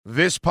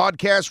This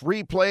podcast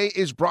replay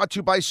is brought to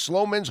you by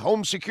Sloman's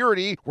Home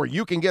Security, where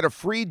you can get a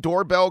free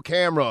doorbell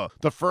camera.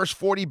 The first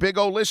 40 Big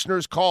O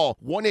listeners call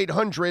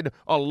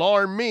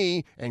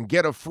 1-800-ALARM-ME and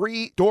get a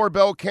free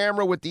doorbell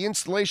camera with the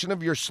installation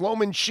of your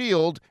Sloman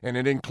Shield, and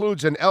it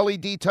includes an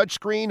LED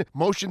touchscreen,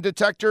 motion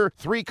detector,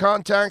 3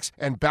 contacts,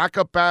 and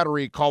backup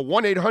battery. Call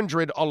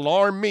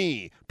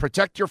 1-800-ALARM-ME.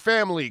 Protect your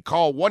family.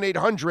 Call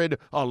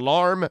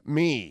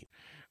 1-800-ALARM-ME.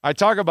 I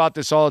talk about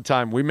this all the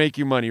time. We make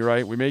you money,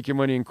 right? We make you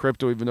money in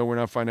crypto, even though we're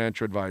not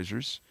financial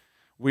advisors.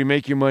 We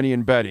make you money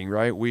in betting,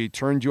 right? We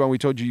turned you on. We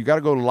told you got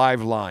to go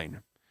live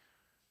line.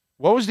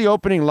 What was the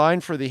opening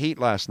line for the Heat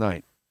last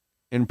night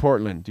in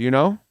Portland? Do you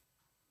know?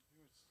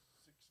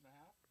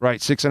 Right,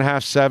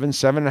 6.5, 7,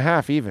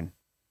 7.5 even.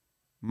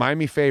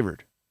 Miami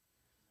favored.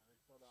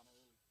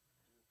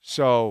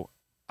 So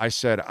I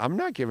said, I'm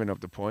not giving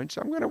up the points.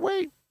 I'm going to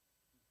wait.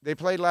 They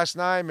played last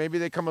night. Maybe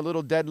they come a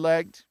little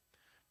dead-legged.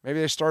 Maybe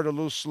they start a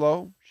little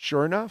slow.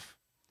 Sure enough,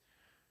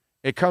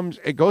 it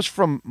goes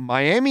from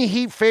Miami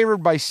Heat favored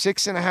by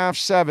 6.5,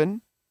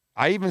 7.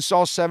 I even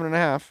saw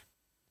 7.5.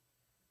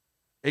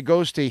 It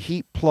goes to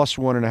Heat plus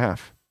 1.5.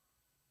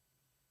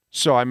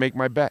 So I make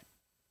my bet.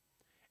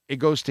 It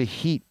goes to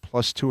Heat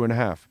plus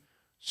 2.5.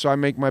 So I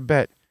make my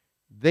bet.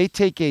 They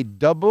take a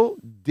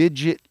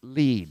double-digit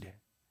lead.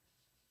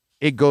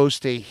 It goes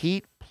to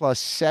Heat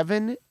plus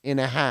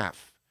 7.5.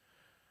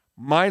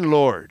 My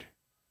Lord.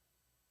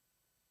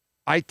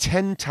 I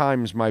 10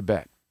 times my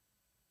bet.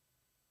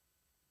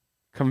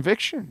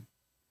 Conviction.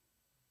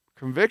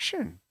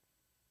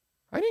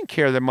 I didn't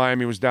care that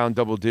Miami was down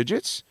double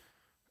digits.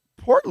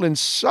 Portland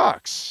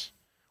sucks.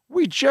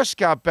 We just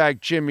got back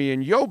Jimmy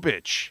and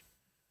Jovic.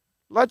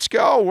 Let's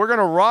go. We're going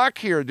to rock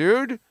here,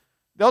 dude.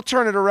 They'll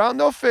turn it around.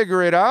 They'll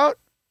figure it out.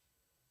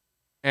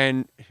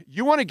 And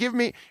you want to give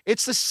me,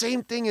 it's the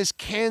same thing as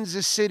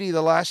Kansas City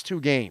the last 2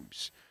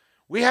 games.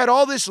 We had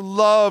all this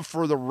love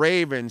for the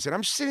Ravens, and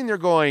I'm sitting there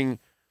going,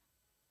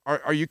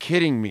 Are you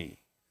kidding me?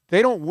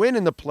 They don't win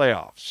in the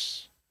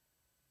playoffs.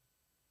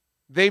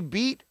 They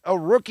beat a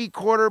rookie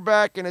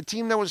quarterback and a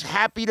team that was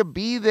happy to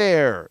be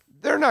there.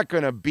 They're not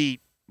going to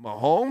beat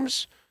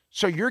Mahomes.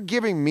 So you're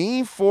giving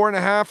me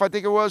 4.5, I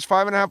think it was,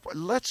 5.5.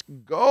 Let's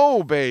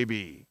go,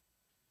 baby.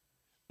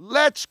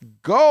 Let's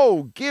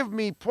go. Give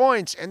me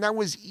points. And that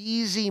was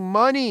easy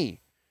money.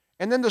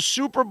 And then the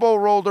Super Bowl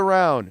rolled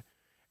around.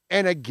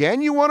 And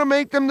again, you want to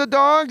make them the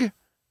dog?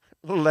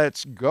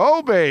 Let's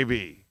go,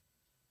 baby.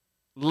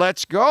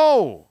 Let's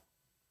go.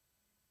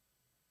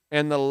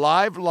 And the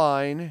live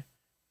line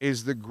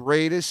is the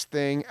greatest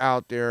thing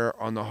out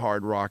there on the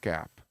Hard Rock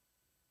app.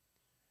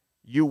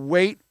 You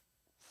wait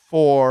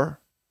for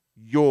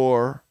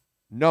your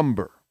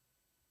number.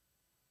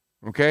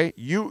 Okay?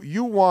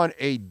 You want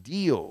a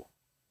deal.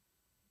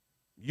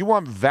 You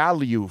want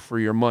value for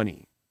your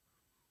money.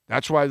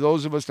 That's why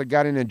those of us that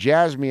got into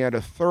Jasmy at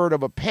 1/3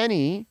 of a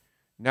penny,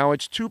 now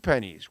it's 2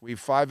 pennies.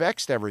 We've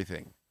 5x'd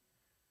everything.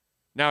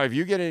 Now, if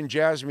you get in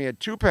Jasmy at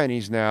 2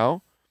 pennies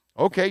now,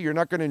 okay, you're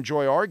not going to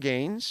enjoy our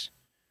gains,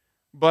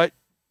 but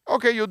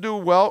okay, you'll do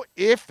well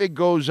if it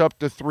goes up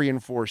to 3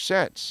 and 4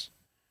 cents.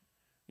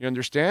 You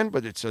understand?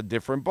 But it's a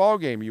different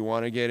ballgame. You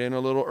want to get in a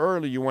little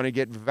early. You want to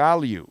get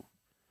value.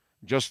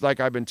 Just like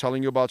I've been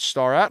telling you about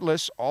Star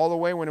Atlas all the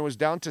way when it was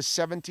down to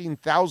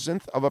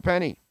 17,000th of a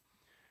penny.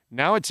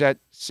 Now it's at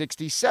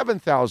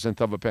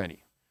 67,000th of a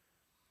penny.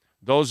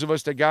 Those of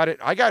us that got it,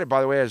 I got it, by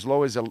the way, as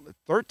low as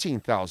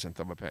 13,000th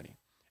of a penny.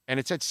 And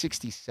it's at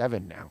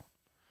 67 now.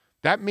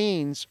 That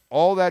means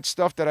all that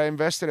stuff that I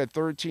invested at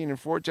 13 and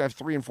 14, I have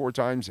 3 and 4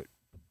 times it.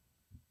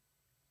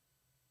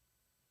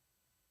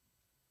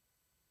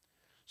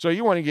 So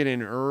you want to get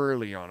in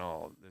early on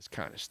all this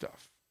kind of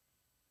stuff.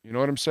 You know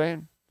what I'm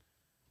saying?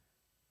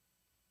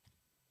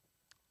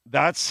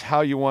 That's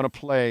how you want to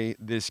play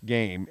this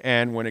game.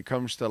 And when it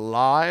comes to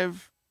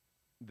live,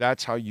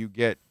 that's how you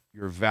get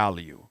your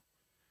value.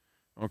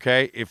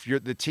 Okay? If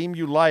the team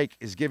you like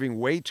is giving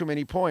way too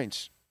many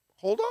points,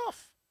 hold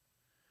off.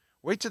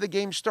 Wait till the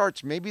game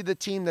starts. Maybe the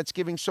team that's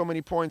giving so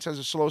many points has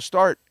a slow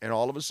start, and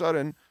all of a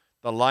sudden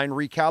the line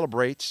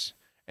recalibrates,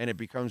 and it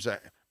becomes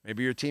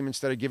maybe your team,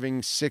 instead of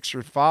giving 6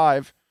 or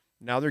 5,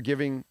 now they're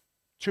giving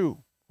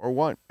 2 or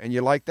 1, and you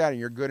like that, and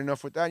you're good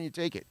enough with that, and you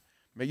take it.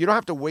 You don't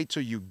have to wait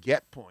till you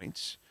get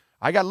points.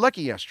 I got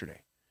lucky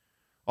yesterday.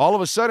 All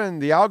of a sudden,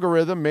 the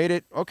algorithm made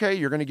it, okay,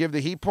 you're going to give the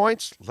Heat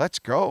points? Let's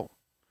go.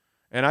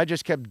 And I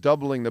just kept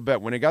doubling the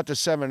bet. When it got to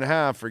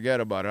 7.5, forget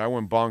about it. I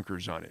went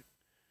bonkers on it.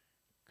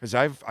 Because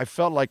I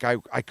felt like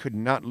I could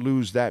not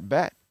lose that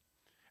bet.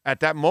 At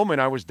that moment,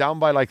 I was down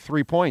by like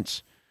 3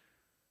 points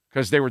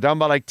because they were down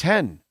by like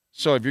 10.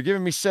 So if you're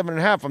giving me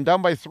 7.5, I'm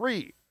down by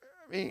 3.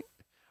 I mean,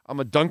 I'm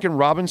a Duncan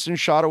Robinson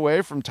shot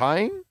away from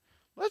tying.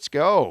 Let's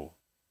go.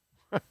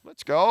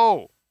 Let's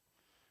go.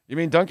 You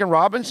mean Duncan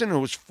Robinson,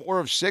 who was 4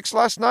 of 6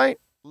 last night?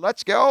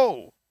 Let's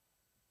go.